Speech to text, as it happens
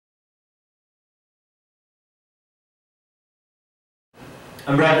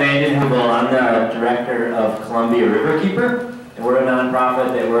I'm Brett Vandenhoevel. I'm the director of Columbia Riverkeeper, and we're a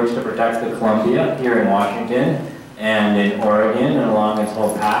nonprofit that works to protect the Columbia here in Washington and in Oregon and along its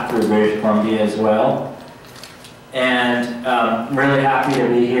whole path through British Columbia as well. And I'm really happy to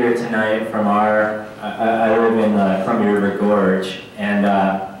be here tonight from I live in the Columbia River Gorge, and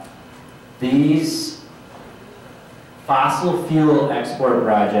these fossil fuel export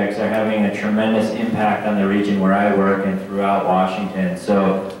projects are having a tremendous impact on the region where I work and throughout Washington.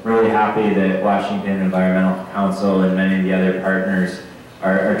 So really happy that Washington Environmental Council and many of the other partners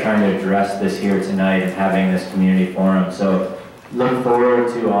are trying to address this here tonight and having this community forum. So look forward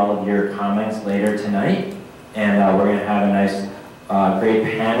to all of your comments later tonight. And we're going to have a nice, great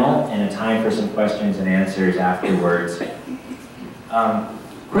panel and a time for some questions and answers afterwards. Quick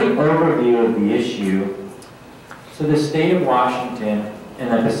overview of the issue. So the state of Washington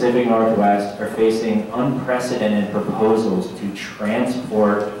and the Pacific Northwest are facing unprecedented proposals to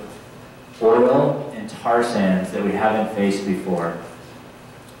transport oil and tar sands that we haven't faced before.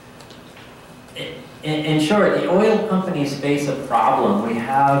 In short, the oil companies face a problem. We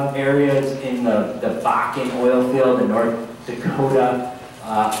have areas in the Bakken oil field in North Dakota,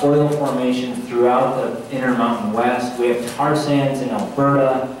 oil formations throughout the Intermountain West. We have tar sands in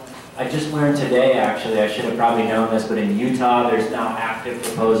Alberta. I just learned today, actually, I should have probably known this, but in Utah there's now active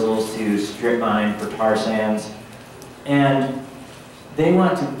proposals to strip mine for tar sands. And they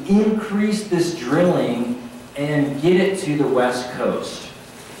want to increase this drilling and get it to the West Coast.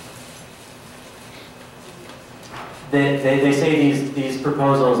 They say these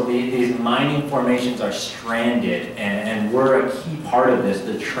proposals, these mining formations are stranded, and we're a key part of this,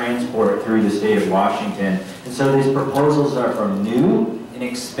 the transport through the state of Washington. And so these proposals are for new and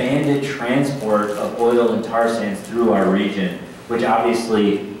expanded transport of oil and tar sands through our region, which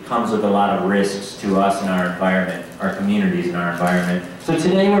obviously comes with a lot of risks to us and our environment, our communities and our environment. So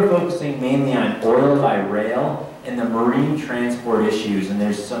today we're focusing mainly on oil by rail and the marine transport issues, and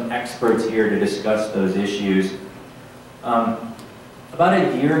there's some experts here to discuss those issues. About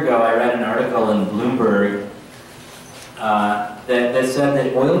a year ago, I read an article in Bloomberg that said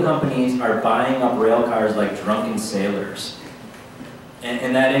that oil companies are buying up rail cars like drunken sailors.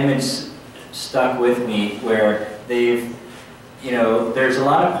 And that image stuck with me, where they've, there's a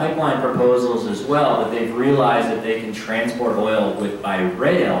lot of pipeline proposals as well, but they've realized that they can transport oil by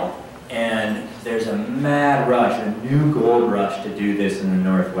rail, and there's a mad rush, a new gold rush to do this in the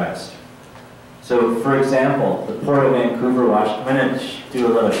Northwest. So, for example, the Port of Vancouver, Washington, I'm going to do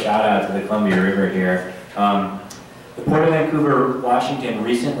a little shout out to the Columbia River here. The Port of Vancouver, Washington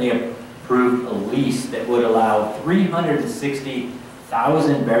recently approved a lease that would allow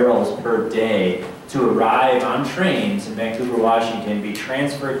 360,000 barrels per day to arrive on trains in Vancouver, Washington, be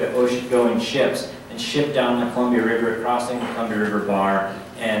transferred to ocean-going ships and shipped down the Columbia River, crossing the Columbia River Bar,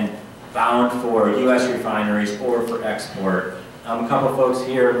 and bound for U.S. refineries or for export. A couple of folks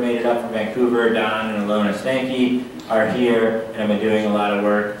here have made it up from Vancouver. Don and Alona Stanky are here, and I've been doing a lot of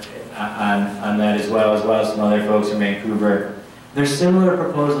work on that as well as some other folks in Vancouver. There's similar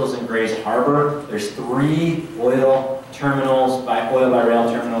proposals in Grays Harbor. There's 3 oil by rail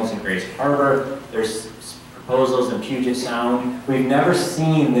terminals in Grays Harbor. There's proposals in Puget Sound. We've never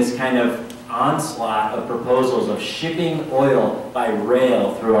seen this kind of onslaught of proposals of shipping oil by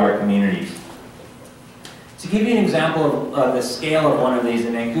rail through our communities. To give you an example of the scale of one of these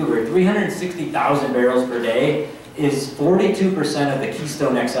in Vancouver, 360,000 barrels per day is 42% of the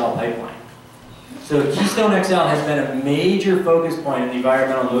Keystone XL pipeline. So Keystone XL has been a major focus point in the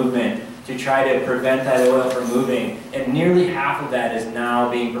environmental movement to try to prevent that oil from moving, and nearly half of that is now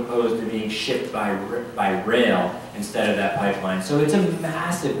being proposed to being shipped by rail instead of that pipeline. So it's a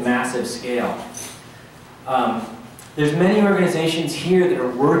massive, massive scale. There's many organizations here that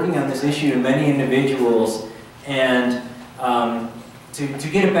are working on this issue, and many individuals, and to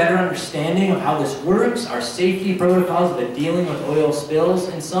get a better understanding of how this works, our safety protocols of dealing with oil spills,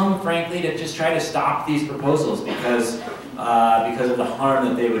 and some, frankly, to just try to stop these proposals because of the harm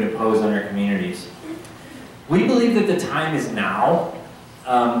that they would impose on our communities. We believe that the time is now.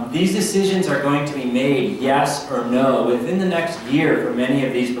 These decisions are going to be made, yes or no, within the next year for many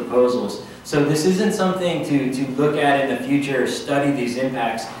of these proposals. So this isn't something to look at in the future, study these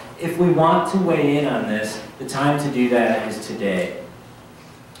impacts. If we want to weigh in on this, the time to do that is today.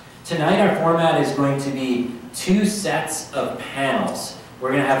 Tonight our format is going to be 2 sets of panels.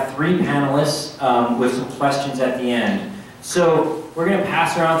 We're going to have 3 panelists with some questions at the end. So we're going to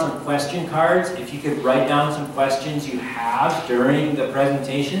pass around some question cards. If you could write down some questions you have during the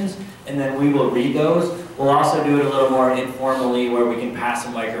presentations, and then we will read those. We'll also do it a little more informally where we can pass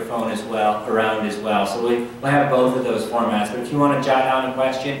a microphone around as well. So we'll have both of those formats. But if you want to jot down a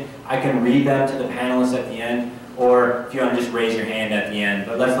question, I can read them to the panelists at the end, or if you want to just raise your hand at the end.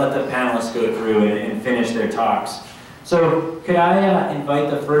 But let's let the panelists go through and finish their talks. So could I invite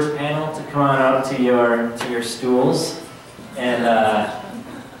the first panel to come on up to your stools, and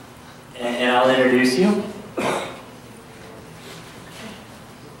I'll introduce you.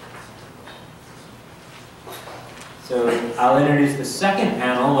 So I'll introduce the second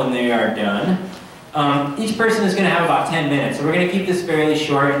panel when they are done. Each person is going to have about 10 minutes, so we're going to keep this fairly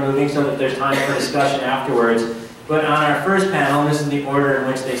short and moving so that there's time for discussion afterwards. But on our first panel, this is the order in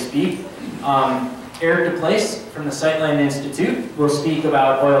which they speak. Eric DePlace from the Sightline Institute will speak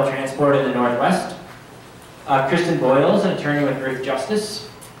about oil transport in the Northwest. Kristen Boyles, an attorney with EarthJustice,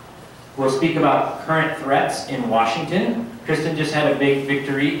 will speak about current threats in Washington. Kristen just had a big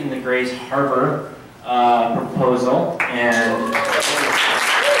victory in the Grays Harbor proposal, and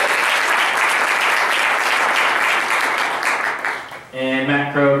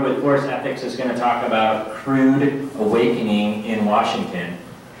Matt Krogh with Force Ethics is going to talk about Crude awakening in Washington.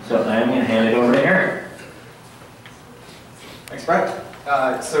 So I'm going to hand it over to Eric. Thanks, Brett.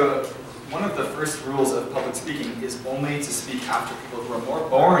 So one of the first rules of public speaking is only to speak after people who are more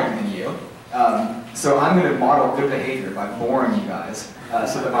boring than you. So I'm going to model good behavior by boring you guys,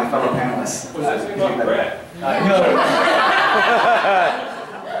 so that my fellow panelists Was that about Brett? No.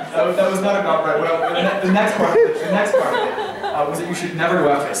 That was not about Brett. The next part of it was that you should never go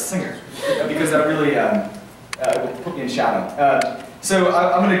after a singer, because that really will put me in shadow. So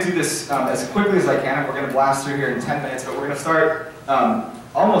I'm going to do this as quickly as I can. We're going to blast through here in 10 minutes, but we're going to start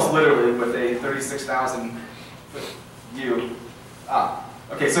almost literally with a 36,000 foot view.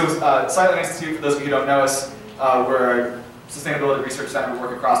 Okay, so Sightline Institute, for those of you who don't know us, we're a sustainability research center. We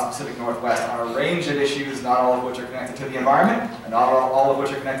work across the Pacific Northwest on a range of issues, not all of which are connected to the environment, and not all of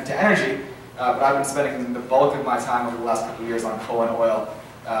which are connected to energy. But I've been spending the bulk of my time over the last couple of years on coal and oil,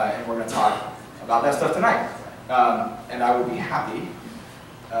 and we're going to talk about that stuff tonight. And I would be happy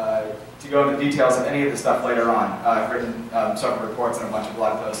to go into details of any of this stuff later on. I've written several reports and a bunch of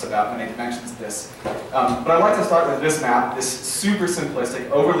blog posts about many dimensions of this. But I'd like to start with this map, this super simplistic,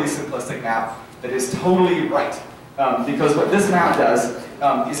 overly simplistic map that is totally right. Because what this map does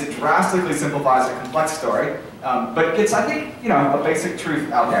is it drastically simplifies a complex story, but gets, I think, a basic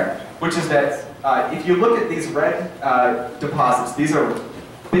truth out there, which is that if you look at these red deposits, these are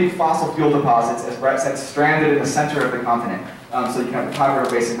big fossil fuel deposits, as Brett said, stranded in the center of the continent. So you can have the Puget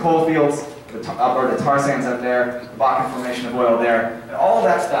Basin coal fields, the Alberta tar sands up there, the Bakken formation of oil there, and all of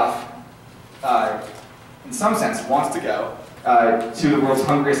that stuff, in some sense, wants to go to the world's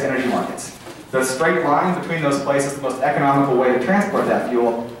hungriest energy markets. The straight line between those places, the most economical way to transport that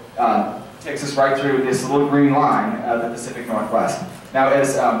fuel, takes us right through this little green line of the Pacific Northwest. Now,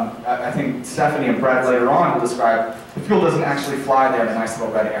 as I think Stephanie and Brett later on will describe, the fuel doesn't actually fly there in a nice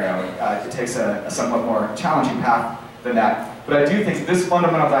little red arrow. It takes a somewhat more challenging path than that. But I do think this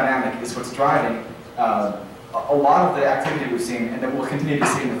fundamental dynamic is what's driving a lot of the activity we've seen and that we'll continue to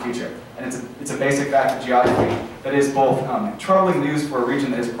see in the future. And it's a basic fact of geography that is both troubling news for a region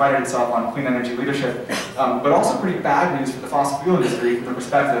that has prided itself on clean energy leadership, but also pretty bad news for the fossil fuel industry from the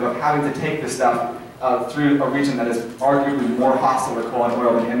perspective of having to take this stuff through a region that is arguably more hostile to coal and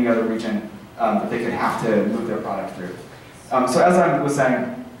oil than any other region that they could have to move their product through. So as I was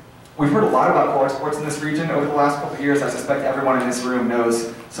saying, we've heard a lot about coal exports in this region over the last couple of years. I suspect everyone in this room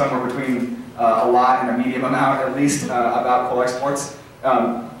knows somewhere between a lot and a medium amount, at least, about coal exports.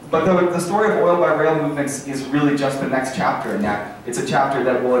 But the story of oil by rail movements is really just the next chapter in that. It's a chapter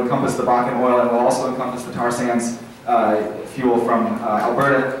that will encompass the Bakken oil and will also encompass the tar sands fuel from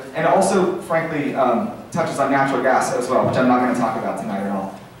Alberta, and also, frankly, touches on natural gas as well, which I'm not going to talk about tonight at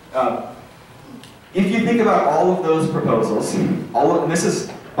all. If you think about all of those proposals, and this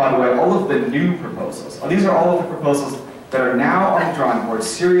is, by the way, all of the new proposals. These are all of the proposals that are now on the drawing board,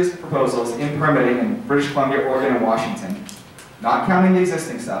 serious proposals in permitting in British Columbia, Oregon, and Washington. Not counting the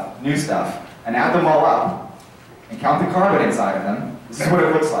existing stuff, new stuff, and add them all up, and count the carbon inside of them. This is what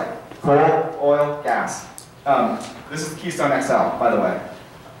it looks like. Coal, oil, gas. This is the Keystone XL, by the way.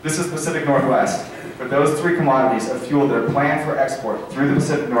 This is the Pacific Northwest. For those three commodities of fuel that are planned for export through the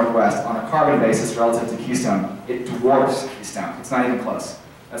Pacific Northwest on a carbon basis relative to Keystone, it dwarfs Keystone. It's not even close.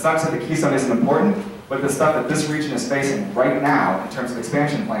 That's not to say that Keystone isn't important, but the stuff that this region is facing right now in terms of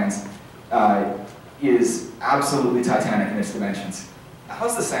expansion plans is absolutely titanic in its dimensions.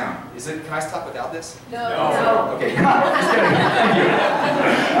 How's the sound? Can I stop without this? No. Okay, just kidding. Thank you.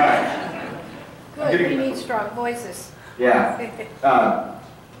 All right. Good, we need strong voices. Yeah.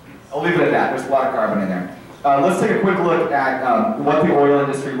 I'll leave it at that. There's a lot of carbon in there. Let's take a quick look at what the oil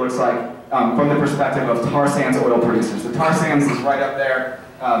industry looks like from the perspective of tar sands oil producers. The tar sands is right up there.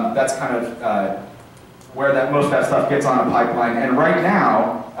 That's kind of where most of that stuff gets on a pipeline. And right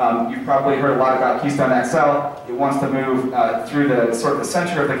now, you've probably heard a lot about Keystone XL. It wants to move through the sort of the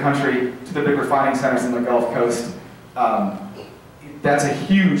center of the country to the big refining centers in the Gulf Coast. That's a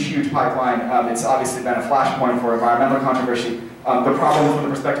huge, huge pipeline. It's obviously been a flashpoint for environmental controversy. The problem from the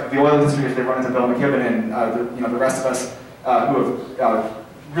perspective of the oil industry is they run into Bill McKibben and the rest of us who have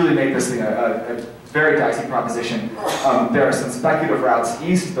really made this thing a very dicey proposition. There are some speculative routes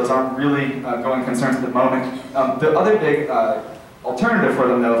east. Those aren't really going concerns at the moment. The other big alternative for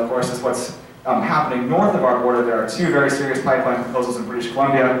them, though, of course, is what's happening north of our border. There are two very serious pipeline proposals in British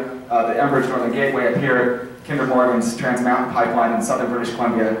Columbia. The Enbridge Northern Gateway up here, Kinder Morgan's Trans Mountain Pipeline in southern British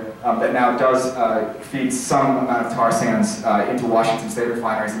Columbia that now does feed some amount of tar sands into Washington State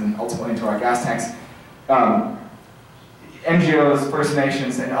refineries and ultimately into our gas tanks. NGOs, First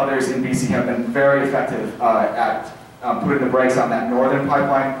Nations, and others in BC have been very effective at putting the brakes on that northern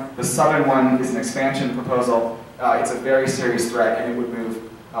pipeline. The southern one is an expansion proposal. It's a very serious threat, and it would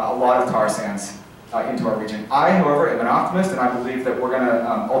move a lot of tar sands into our region. I, however, am an optimist, and I believe that we're going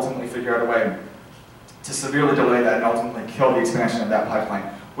to ultimately figure out a way to severely delay that and ultimately kill the expansion of that pipeline,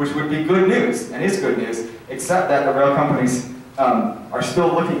 which would be good news, and is good news, except that the rail companies are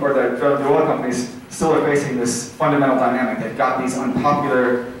still looking, or the oil companies still are facing this fundamental dynamic. They've got these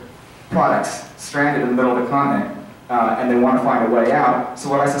unpopular products stranded in the middle of the continent, and they want to find a way out. So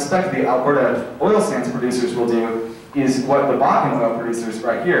what I suspect the Alberta oil sands producers will do is what the Bakken oil producers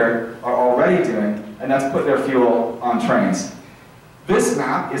right here are already doing, and that's put their fuel on trains. This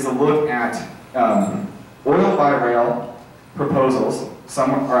map is a look at oil by rail proposals.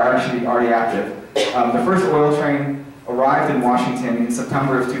 Some are actually already active. The first oil train arrived in Washington in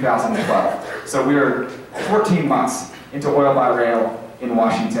September of 2012. So we are 14 months into oil by rail in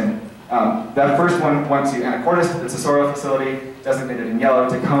Washington. That first one went to Anacortes, it's a soil facility designated in yellow.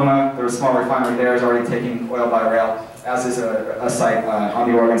 Tacoma, there's a small refinery there, is already taking oil by rail, as is a site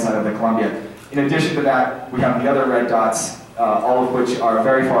on the Oregon side of the Columbia. In addition to that, we have the other red dots, all of which are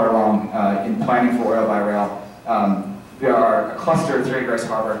very far along in planning for oil by rail. There are a cluster at Three Grace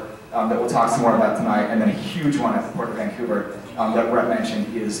Harbor that we'll talk some more about tonight, and then a huge one at the Port of Vancouver that Brett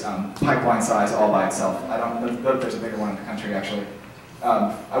mentioned is pipeline size all by itself. I don't know if there's a bigger one in the country, actually.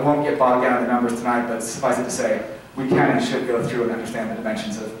 I won't get bogged down in the numbers tonight, but suffice it to say, we can and should go through and understand the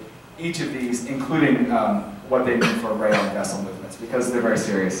dimensions of each of these, including what they mean for rail and vessel movements, because they're very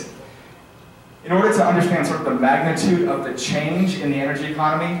serious. In order to understand sort of the magnitude of the change in the energy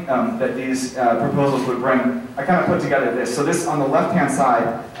economy that these proposals would bring, I kind of put together this. So this, on the left-hand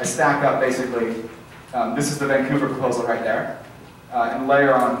side, I stack up basically, this is the Vancouver proposal right there, and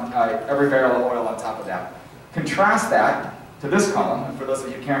layer on every barrel of oil on top of that. Contrast that to this column, and for those of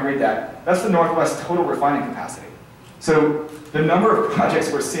you who can't read that, that's the Northwest total refining capacity. So the number of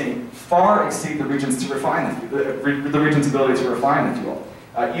projects we're seeing far exceed the region's to refine the region's ability to refine the fuel.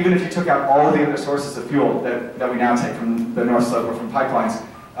 Even if you took out all of the other sources of fuel that we now take from the North Slope or from pipelines,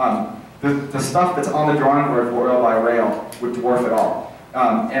 the stuff that's on the drawing board for oil by rail would dwarf it all.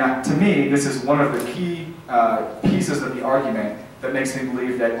 And to me, this is one of the key pieces of the argument that makes me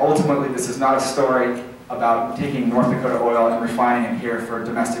believe that ultimately this is not a story about taking North Dakota oil and refining it here for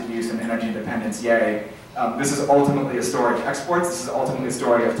domestic use and energy independence, yay. This is ultimately a story of exports. This is ultimately a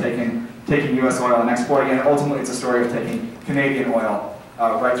story of taking US oil and exporting it, and ultimately it's a story of taking Canadian oil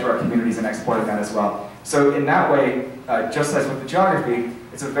right through our communities and exporting that as well. So in that way, just as with the geography,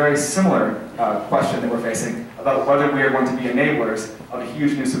 it's a very similar question that we're facing about whether we are going to be enablers of a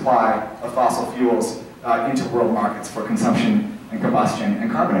huge new supply of fossil fuels into world markets for consumption and combustion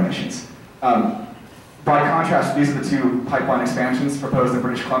and carbon emissions. By contrast, these are the two pipeline expansions proposed in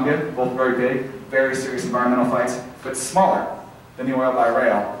British Columbia, both very big, very serious environmental fights, but smaller than the oil by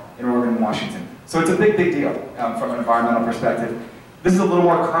rail in Oregon and Washington. So it's a big, big deal from an environmental perspective. This is a little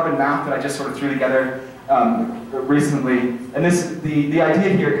more carbon math that I just sort of threw together recently. And the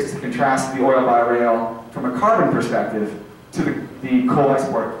idea here is to contrast the oil by rail from a carbon perspective to the coal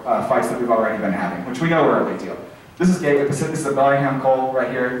export fights that we've already been having, which we know are a big deal. This is Gateway Pacific, this is the Bellingham coal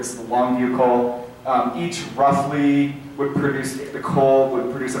right here, this is the Longview coal. Each roughly would produce, the coal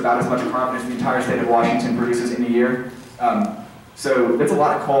would produce about as much carbon as the entire state of Washington produces in a year. So it's a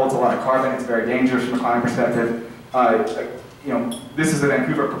lot of coal, it's a lot of carbon, it's very dangerous from a climate perspective. This is the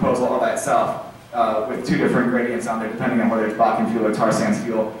Vancouver proposal all by itself, with two different gradients on there, depending on whether it's Bakken fuel or tar sands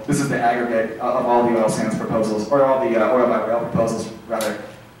fuel. This is the aggregate of all the oil sands proposals, or all the oil by rail proposals, rather.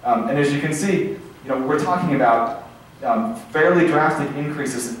 And as you can see, we're talking about fairly drastic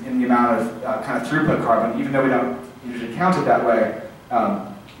increases in the amount of kind of throughput carbon, even though we don't usually count it that way.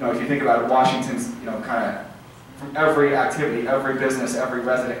 If you think about it, Washington's, kind of from every activity, every business, every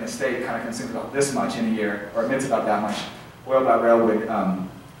resident in the state kind of consumes about this much in a year, or emits about that much. Oil by rail would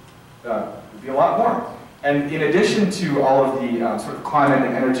be a lot more. And in addition to all of the sort of climate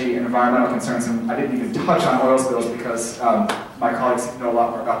and energy and environmental concerns, and I didn't even touch on oil spills because my colleagues know a lot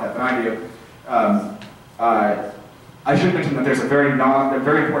more about that than I do, I should mention that there's a very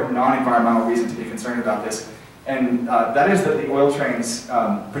important non-environmental reason to be concerned about this, and that is that the oil trains,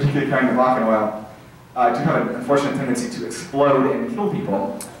 particularly carrying the Bakken oil, do have an unfortunate tendency to explode and kill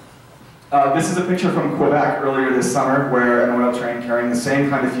people. This is a picture from Quebec earlier this summer where an oil train carrying the same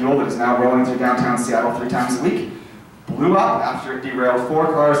kind of fuel that is now rolling through downtown Seattle 3 times a week blew up after it derailed 4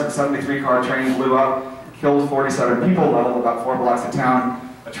 cars. A 73-car train blew up, killed 47 people, leveled about 4 blocks of town.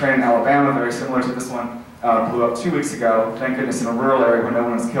 A train in Alabama, very similar to this one, blew up 2 weeks ago, thank goodness in a rural area where no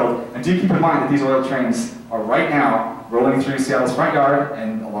one was killed. And do keep in mind that these oil trains are right now rolling through Seattle's front yard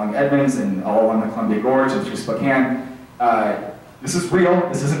and along Edmonds and all along the Columbia Gorge and through Spokane. This is real,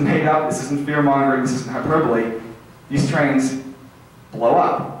 this isn't made up, this isn't fear-mongering, this isn't hyperbole. These trains blow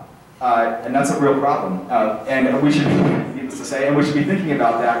up, and that's a real problem. And we should be, needless to say, and we should be thinking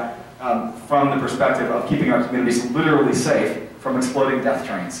about that from the perspective of keeping our communities literally safe from exploding death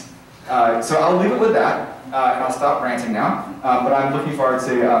trains. So I'll leave it with that, and I'll stop ranting now, but I'm looking forward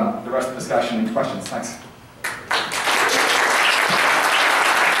to the rest of the discussion and questions. Thanks.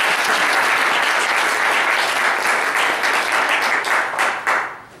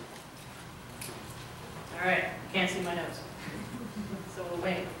 Can't see my nose, so we'll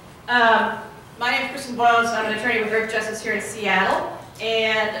wait. My name is Kristen Boyles. I'm an attorney with EarthJustice here in Seattle,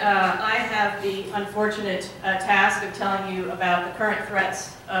 and I have the unfortunate task of telling you about the current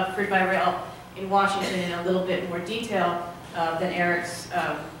threats of crude by rail in Washington in a little bit more detail than Eric's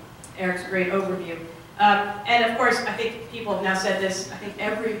great overview. And of course, I think people have now said this. I think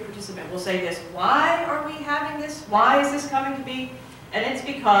every participant will say this. Why are we having this? Why is this coming to be? And it's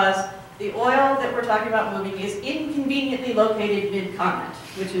because the oil that we're talking about moving is inconveniently located mid-continent,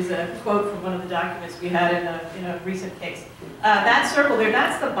 which is a quote from one of the documents we had in a recent case. That circle there,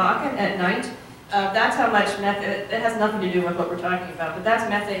 that's the Bakken at night. That's how much methane, it has nothing to do with what we're talking about, but that's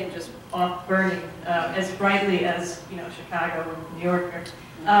methane just off burning as brightly as Chicago or New York.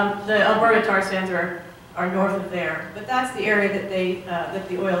 The Alberta tar sands are north of there, but that's the area that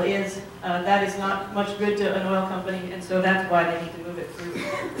the oil is. That is not much good to an oil company, and so that's why they need to move it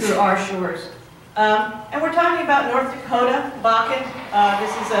through our shores. And we're talking about North Dakota, Bakken.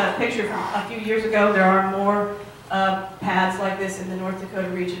 This is a picture from a few years ago. There are more pads like this in the North Dakota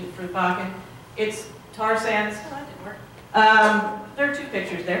region for Bakken. It's tar sands. Oh, that didn't work. There are 2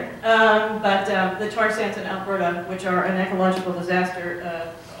 pictures there, but the tar sands in Alberta, which are an ecological disaster,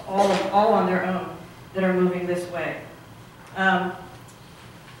 all on their own, that are moving this way.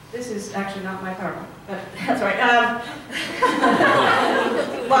 This is actually not my PowerPoint, but that's right.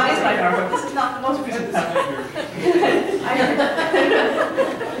 Well, it is my PowerPoint. This is not the most recent PowerPoint.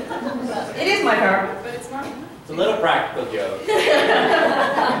 It is my PowerPoint, but it's not. It's a little practical joke.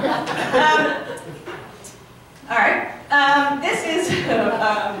 All right.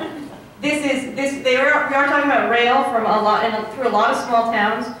 We are talking about rail through a lot of small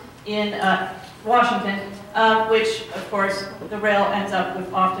towns in Washington, which, of course, the rail ends up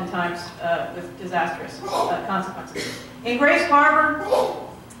with oftentimes with disastrous consequences. In Grace Harbor,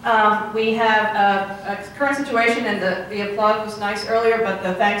 we have a current situation, and the applause was nice earlier, but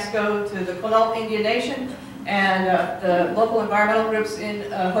the thanks go to the Quinault Indian Nation and the local environmental groups in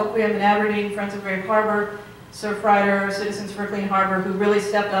Hoquiam and Aberdeen, Friends of Grace Harbor, Surfrider, Citizens for a Clean Harbor, who really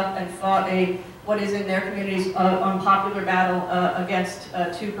stepped up and fought what is in their communities unpopular battle against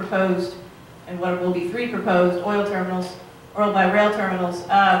 2 proposed and what will be 3 proposed oil by rail terminals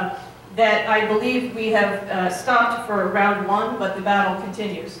that I believe we have stopped for round 1, but the battle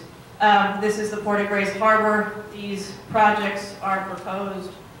continues. This is the Port of Grace Harbor. These projects are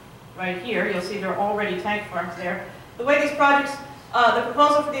proposed right here. You'll see there are already tank farms there. The way these projects, the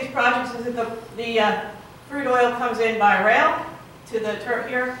proposal for these projects is that the crude oil comes in by rail to the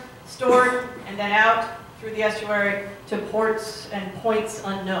here, stored, and then out through the estuary to ports and points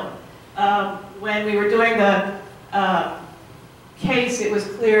unknown. When we were doing the case, it was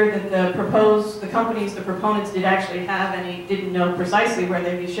clear that the proponents did actually have didn't know precisely where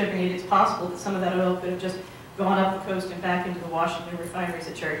they'd be shipping it. It's possible that some of that oil could have just gone up the coast and back into the Washington refineries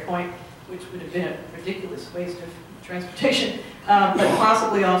at Cherry Point, which would have been a ridiculous waste of transportation, but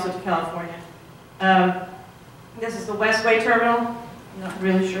possibly also to California. This is the Westway Terminal. I'm not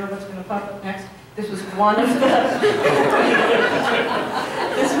really sure what's going to pop up next. This was one of the.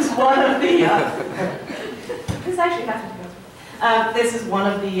 This was one of the. This actually happened to go. This is one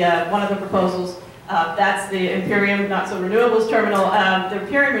of the proposals. That's the Imperium Not So Renewables terminal. The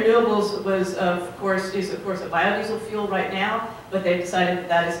Imperium Renewables is of course a biodiesel fuel right now, but they've decided that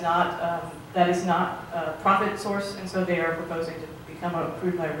that is not a profit source, and so they are proposing to become a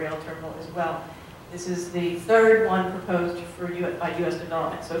crude by rail terminal as well. This is the third one proposed by U.S.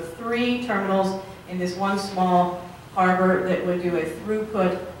 development. So 3 terminals in this one small harbor that would do a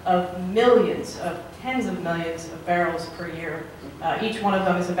throughput of millions, of tens of millions of barrels per year. Each one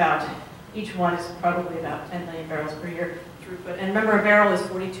is probably about 10 million barrels per year throughput. And remember, a barrel is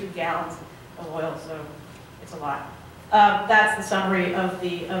 42 gallons of oil, so it's a lot. That's the summary of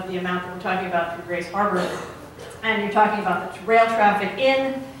the amount that we're talking about through Grace Harbor. And you're talking about the rail traffic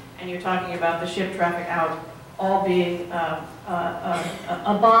in, and you're talking about the ship traffic out, all being a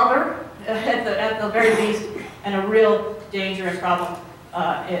bother at the very least, and a real danger and problem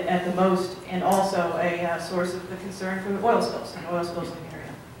at the most, and also a source of the concern for oil spills and oil spills in the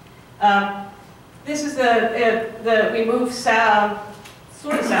area. This is we move south,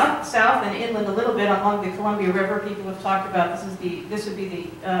 sort of south and inland a little bit along the Columbia River. People have talked about this would be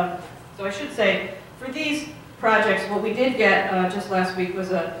the. So I should say, for these projects, what we did get just last week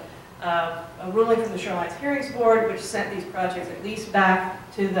was a ruling from the Shorelines Hearings Board, which sent these projects at least back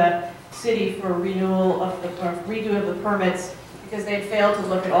to the city for renewal of redo of the permits, because they had failed to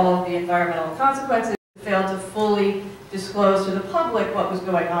look at all of the environmental consequences, failed to fully disclose to the public what was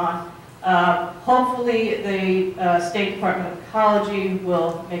going on. Hopefully the State Department of Ecology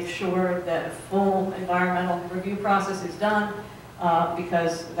will make sure that a full environmental review process is done,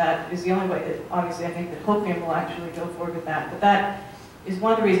 because that is the only way that, obviously, I think that Hopium will actually go forward with that. But that is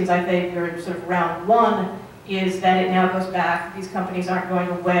one of the reasons I think we're in sort of round 1, is that it now goes back. These companies aren't going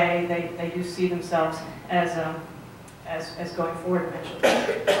away. They do see themselves as going forward eventually.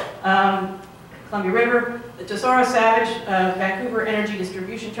 Columbia River, the Tesoro Savage Vancouver Energy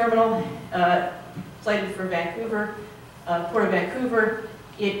Distribution Terminal, slated for Vancouver, Port of Vancouver.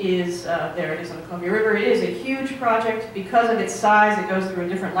 It is, there it is on the Columbia River. It is a huge project. Because of its size, it goes through a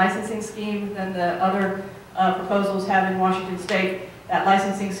different licensing scheme than the other proposals have in Washington State. That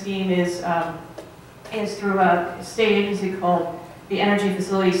licensing scheme is through a state agency called the Energy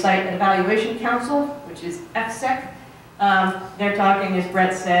Facility Site and Evaluation Council, which is FSEC. They're talking, as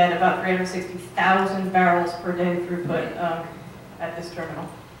Brett said, about 360,000 barrels per day throughput at this terminal.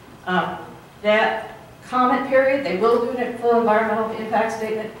 That comment period, they will do a full environmental impact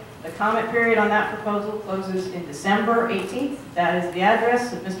statement. The comment period on that proposal closes in December 18th. That is the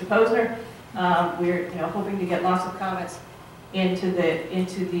address of Mr. Posner. We're hoping to get lots of comments into the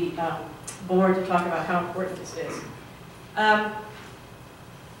board to talk about how important this is.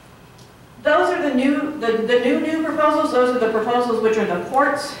 Those are the new proposals. Those are the proposals which are the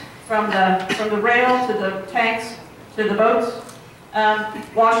ports from the rail to the tanks to the boats.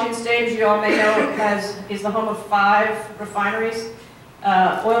 Washington State, as you all may know, is the home of 5 refineries,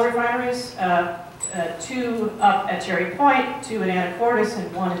 oil refineries, 2 up at Cherry Point, 2 in Anacortes,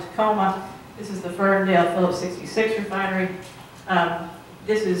 and 1 in Tacoma. This is the Ferndale Phillips 66 refinery.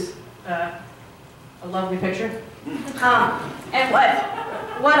 This is a lovely picture. And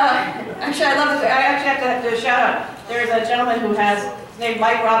actually, I love this. I actually have to do a shout out. There's a gentleman who his named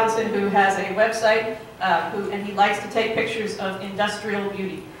Mike Robinson, who has a website, and he likes to take pictures of industrial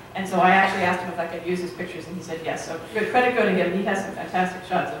beauty. And so I actually asked him if I could use his pictures, and he said yes. So good credit go to him. He has some fantastic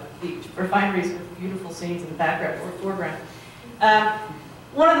shots of the refineries with beautiful scenes in the background or foreground.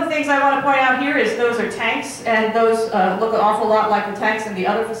 One of the things I want to point out here is those are tanks, and those look an awful lot like the tanks in the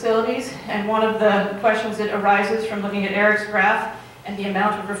other facilities. And one of the questions that arises from looking at Eric's graph and the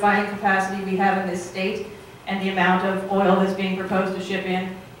amount of refining capacity we have in this state and the amount of oil that's being proposed to ship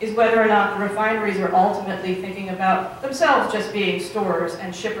in is whether or not the refineries are ultimately thinking about themselves just being storers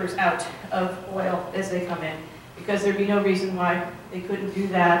and shippers out of oil as they come in, because there'd be no reason why they couldn't do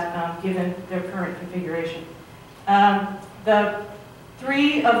that given their current configuration. The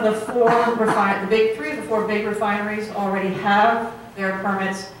three of the four big refineries already have their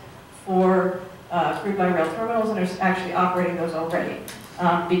permits for crude by rail terminals, and are actually operating those already,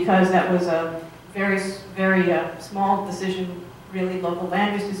 because that was a very small decision. Really, local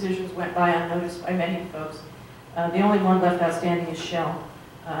land use decisions went by unnoticed by many folks. The only one left outstanding is Shell.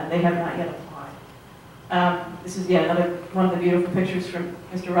 They have not yet applied. This is yet another one of the beautiful pictures from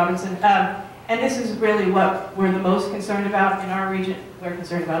Mr. Robinson. And this is really what we're the most concerned about in our region. We're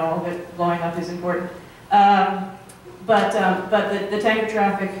concerned about all of it. Blowing up is important. But the tanker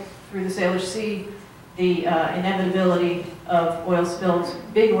traffic through the Salish Sea, the inevitability of oil spills,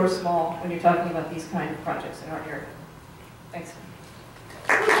 big or small, when you're talking about these kind of projects in our area. Thanks.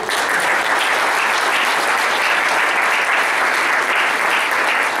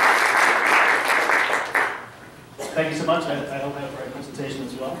 Thank you so much. I hope I have the right presentation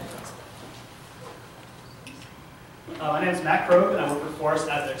as well. My name is Matt Krogh, and I work for Forest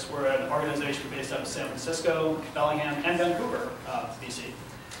Ethics. We're an organization based out of San Francisco, Bellingham, and Vancouver, BC.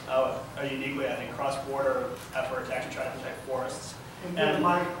 Uniquely, I think, cross-border effort to actually try to protect forests. And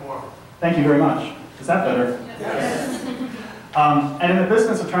thank you very much. Is that better? Yes. And in the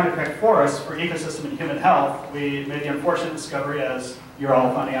business of trying to protect forests for ecosystem and human health, we made the unfortunate discovery, as you're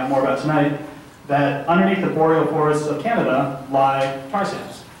all finding out more about tonight, that underneath the boreal forests of Canada lie tar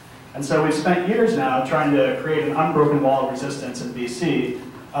sands. And so we've spent years now trying to create an unbroken wall of resistance in BC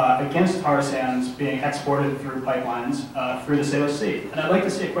against tar sands being exported through pipelines through the Salish Sea. And I'd like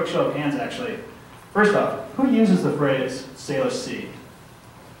to see a quick show of hands, actually. First off, who uses the phrase Salish Sea?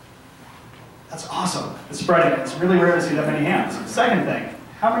 That's awesome. It's spreading. It's really rare to see that many hands. Second thing,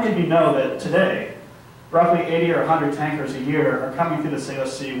 how many of you know that today, roughly 80 or 100 tankers a year are coming through the Salish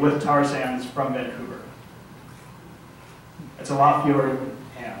Sea with tar sands from Vancouver? It's a lot fewer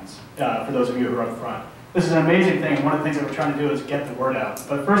hands for those of you who are up front. This is an amazing thing, and one of the things that we're trying to do is get the word out.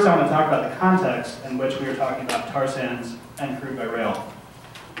 But first I want to talk about the context in which we are talking about tar sands and crude by rail.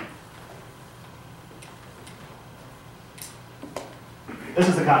 This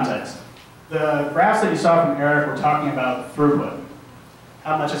is the context. The graphs that you saw from Eric were talking about throughput,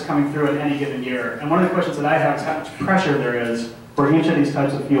 how much is coming through in any given year. And one of the questions that I have is how much pressure there is for each of these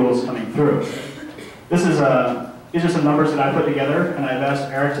types of fuels coming through. These are some numbers that I put together, and I've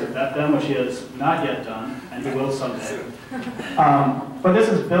asked Eric to vet them, which he has not yet done, and he will someday. But this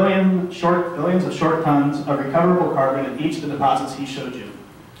is billions of short tons of recoverable carbon in each of the deposits he showed you.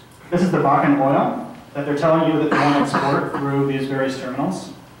 This is the Bakken oil that they're telling you that they want to export through these various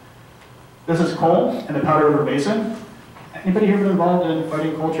terminals. This is coal in the Powder River Basin. Anybody here been involved in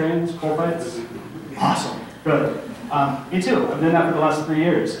fighting coal trains, coal fights? Awesome, good. Me too, I've done that for the last 3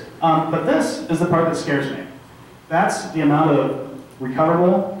 years. But this is the part that scares me. That's the amount of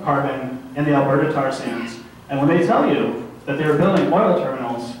recoverable carbon in the Alberta tar sands. And when they tell you that they're building oil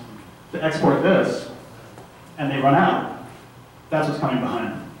terminals to export this, and they run out, that's what's coming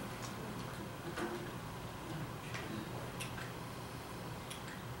behind.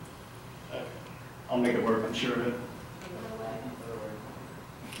 Okay. I'll make it work, I'm sure of it.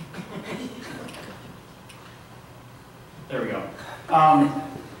 There we go.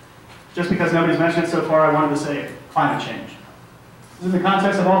 Just because nobody's mentioned it so far, I wanted to say climate change. In the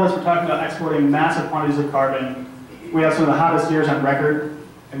context of all this, we're talking about exporting massive quantities of carbon. We have some of the hottest years on record.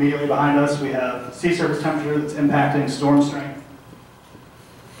 Immediately behind us, we have sea surface temperature that's impacting storm strength.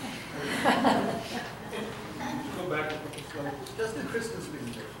 Go back. Just do Kristen's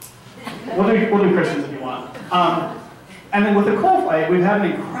presentation. We'll do Kristen's if you want. And then with the coal fight, we've had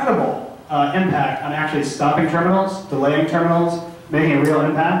an incredible impact on actually stopping terminals, delaying terminals, making a real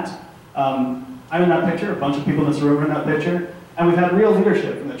impact. I'm in that picture, a bunch of people in this room are in that picture, and we've had real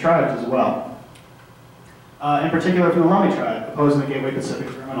leadership from the tribes as well. In particular from the Lummi tribe, opposing the Gateway Pacific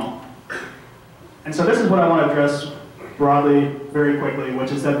Terminal. And so this is what I want to address broadly, very quickly,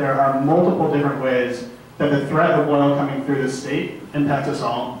 which is that there are multiple different ways that the threat of oil coming through this state impacts us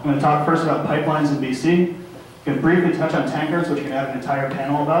all. I'm going to talk first about pipelines in BC, going to briefly touch on tankers, which we can have an entire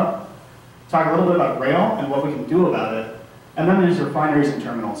panel about, talk a little bit about rail and what we can do about it, and then there's refineries and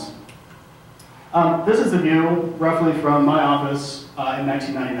terminals. This is the view, roughly, from my office in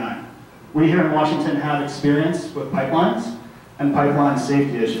 1999. We here in Washington have experience with pipelines and pipeline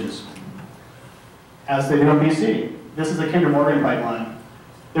safety issues, as they do in BC. This is the Kinder Morgan pipeline.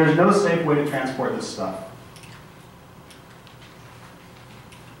 There's no safe way to transport this stuff.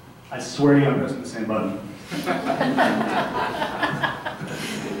 I swear to you I'm pressing the same button.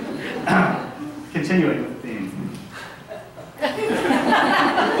 Continuing with the theme.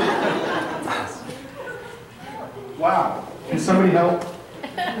 Wow. Can somebody help?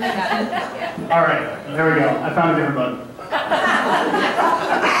 All right, there we go. I found a different button.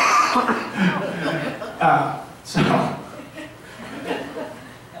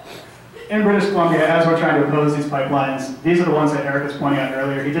 In British Columbia, as we're trying to oppose these pipelines, these are the ones that Eric was pointing out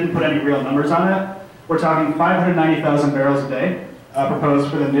earlier. He didn't put any real numbers on it. We're talking 590,000 barrels a day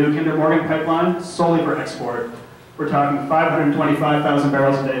proposed for the new Kinder Morgan pipeline, solely for export. We're talking 525,000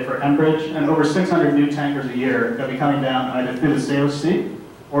 barrels a day for Enbridge, and over 600 new tankers a year that will be coming down either through the Salish Sea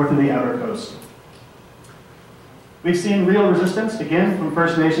or through the outer coast. We've seen real resistance, again, from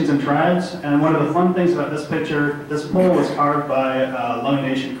First Nations and tribes, and one of the fun things about this picture, this pole was carved by Lummi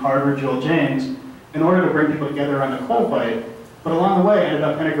Nation carver Joel James, in order to bring people together on the coal fight, but along the way ended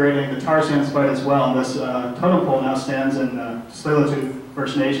up integrating the tar sands fight as well. And this totem pole now stands in Tsleil-Waututh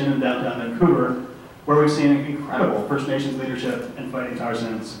First Nation in downtown Vancouver, where we've seen incredible First Nations leadership in fighting tar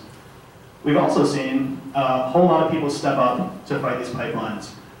sands. We've also seen a whole lot of people step up to fight these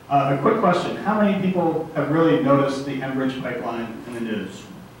pipelines. A quick question, how many people have really noticed the Enbridge pipeline in the news?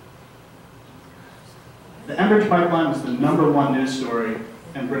 The Enbridge pipeline was the #1 news story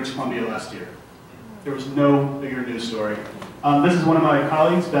in British Columbia last year. There was no bigger news story. This is one of my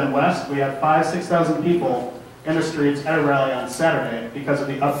colleagues, Ben West. We had 6,000 people in the streets at a rally on Saturday because of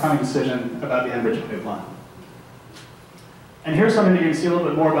the upcoming decision about the Enbridge pipeline. And here's something that you can see a little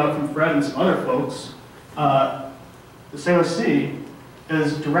bit more about from Fred and some other folks. The Sailor Sea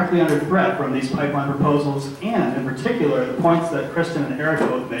is directly under threat from these pipeline proposals, and in particular, the points that Kristen and Eric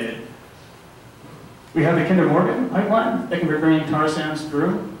both made. We have the Kinder Morgan pipeline that can be bringing tar sands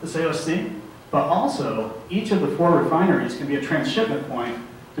through the Sailor Sea, but also each of the 4 refineries can be a transshipment point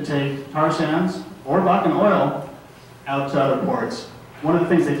to take tar sands or Bakken oil out to other ports. One of the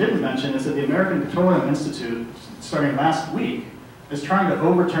things they didn't mention is that the American Petroleum Institute, starting last week, is trying to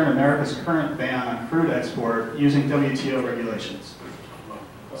overturn America's current ban on crude export using WTO regulations.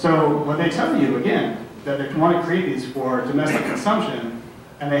 So when they tell you, again, that they want to create these for domestic consumption,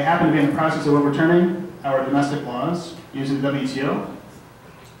 and they happen to be in the process of overturning our domestic laws using WTO,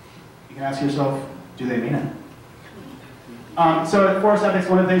 you can ask yourself, do they mean it? So at Forest Ethics,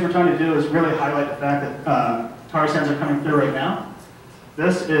 one of the things we're trying to do is really highlight the fact that tar sands are coming through right now.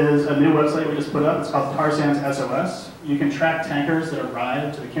 This is a new website we just put up. It's called Tar Sands SOS. You can track tankers that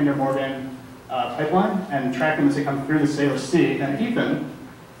arrive to the Kinder Morgan pipeline and track them as they come through the Sailor Sea. And Ethan,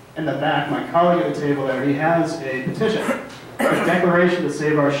 in the back, my colleague at the table there, he has a petition, a declaration to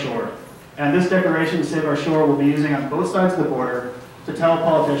save our shore. And this declaration to save our shore we'll be using on both sides of the border to tell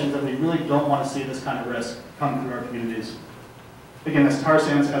politicians that we really don't want to see this kind of risk come through our communities. Again, that's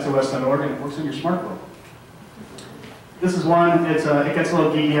tarsandssos.org, and it works on your smartphone. This is one, it gets a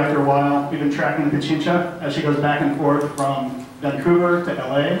little geeky after a while. We've been tracking the Pichincha as she goes back and forth from Vancouver to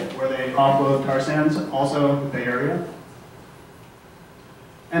LA, where they offload tar sands, also the Bay Area.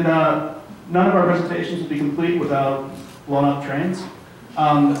 And none of our presentations would be complete without blown up trains.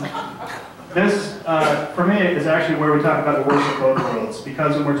 This, for me, is actually where we talk about the worst of both worlds,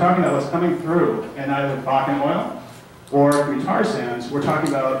 because when we're talking about what's coming through in either Bakken oil or through tar sands, we're talking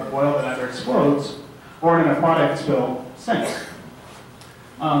about oil that either explodes or in an aquatic spill sinks.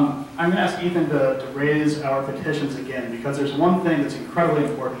 I'm going to ask Ethan to raise our petitions again, because there's one thing that's incredibly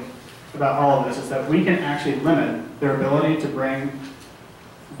important about all of this, is that we can actually limit their ability to bring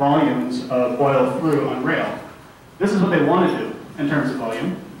volumes of oil through on rail. This is what they want to do in terms of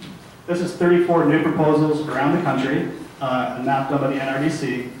volume. This is 34 new proposals around the country, a map done by the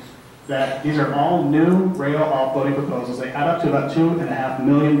NRDC, that these are all new rail offloading proposals. They add up to about 2.5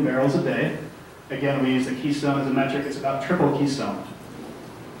 million barrels a day. Again, we use the Keystone as a metric. It's about triple Keystone.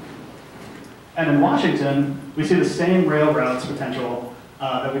 And in Washington, we see the same rail routes potential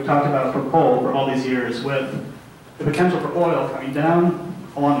that we've talked about for coal for all these years, with the potential for oil coming down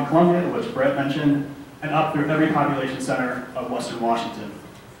along the Columbia, which Brett mentioned, and up through every population center of Western Washington.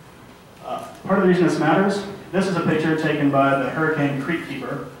 Part of the reason this matters, this is a picture taken by the Hurricane Creek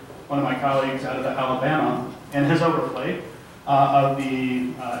Keeper, one of my colleagues out of Alabama, and his overflight of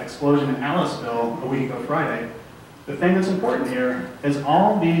the explosion in Aliceville a week ago Friday. The thing that's important here is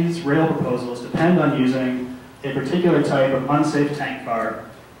all these rail proposals depend on using a particular type of unsafe tank car.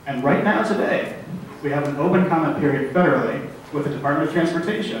 And right now today, we have an open comment period federally with the Department of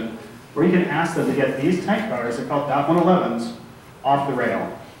Transportation where you can ask them to get these tank cars, they're called DOT 111s, off the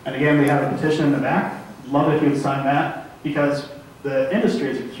rail. And again, we have a petition in the back. Love it if you would sign that, because the industry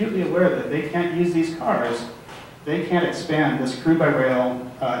is acutely aware that they can't use these cars. They can't expand this crude by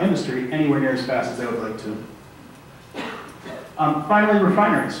rail industry anywhere near as fast as they would like to. Finally,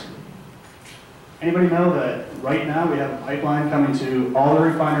 refineries. Anybody know that right now we have a pipeline coming to all the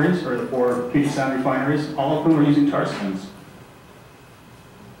refineries, or the 4 Puget Sound refineries, all of whom are using tar sands?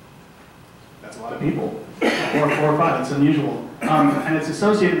 That's a lot of people. 4 or 5, it's unusual. And it's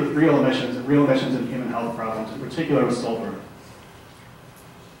associated with real emissions and human health problems, in particular with sulfur.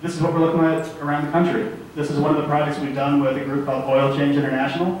 This is what we're looking at around the country. This is one of the projects we've done with a group called Oil Change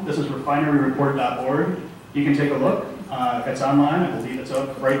International. This is refineryreport.org. You can take a look. It's online. I believe it's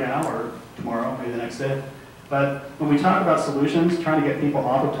up right now or tomorrow, maybe the next day. But when we talk about solutions, trying to get people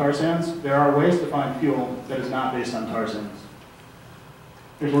off of tar sands, there are ways to find fuel that is not based on tar sands.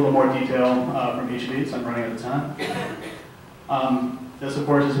 There's a little more detail from each of these. I'm running out of time. This, of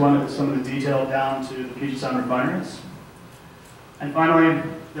course, is some of the detail down to the Puget Sound refineries. And finally,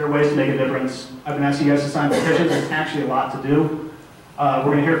 there are ways to make a difference. I've been asking you guys to sign petitions. There's actually a lot to do. We're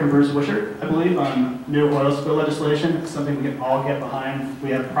going to hear from Bruce Wishart, I believe, on new oil spill legislation. It's something we can all get behind.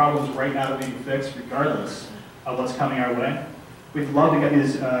 We have problems right now that we can fix regardless of what's coming our way. We'd love to get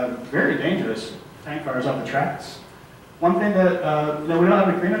these very dangerous tank cars off the tracks. One thing that we don't have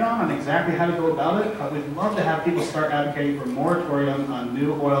an agreement on exactly how to go about it, but we'd love to have people start advocating for moratorium on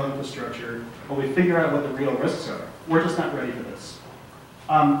new oil infrastructure while we figure out what the real risks are. We're just not ready for this.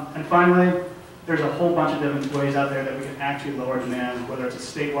 And finally, there's a whole bunch of different ways out there that we can actually lower demand, whether it's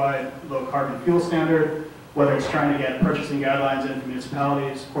a statewide low carbon fuel standard, whether it's trying to get purchasing guidelines in for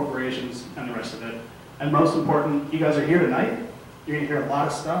municipalities, corporations, and the rest of it. And most important, you guys are here tonight. You're going to hear a lot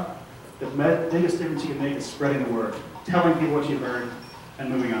of stuff. The biggest difference you can make is spreading the word, telling people what you've heard, and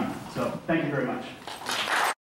moving on. So thank you very much.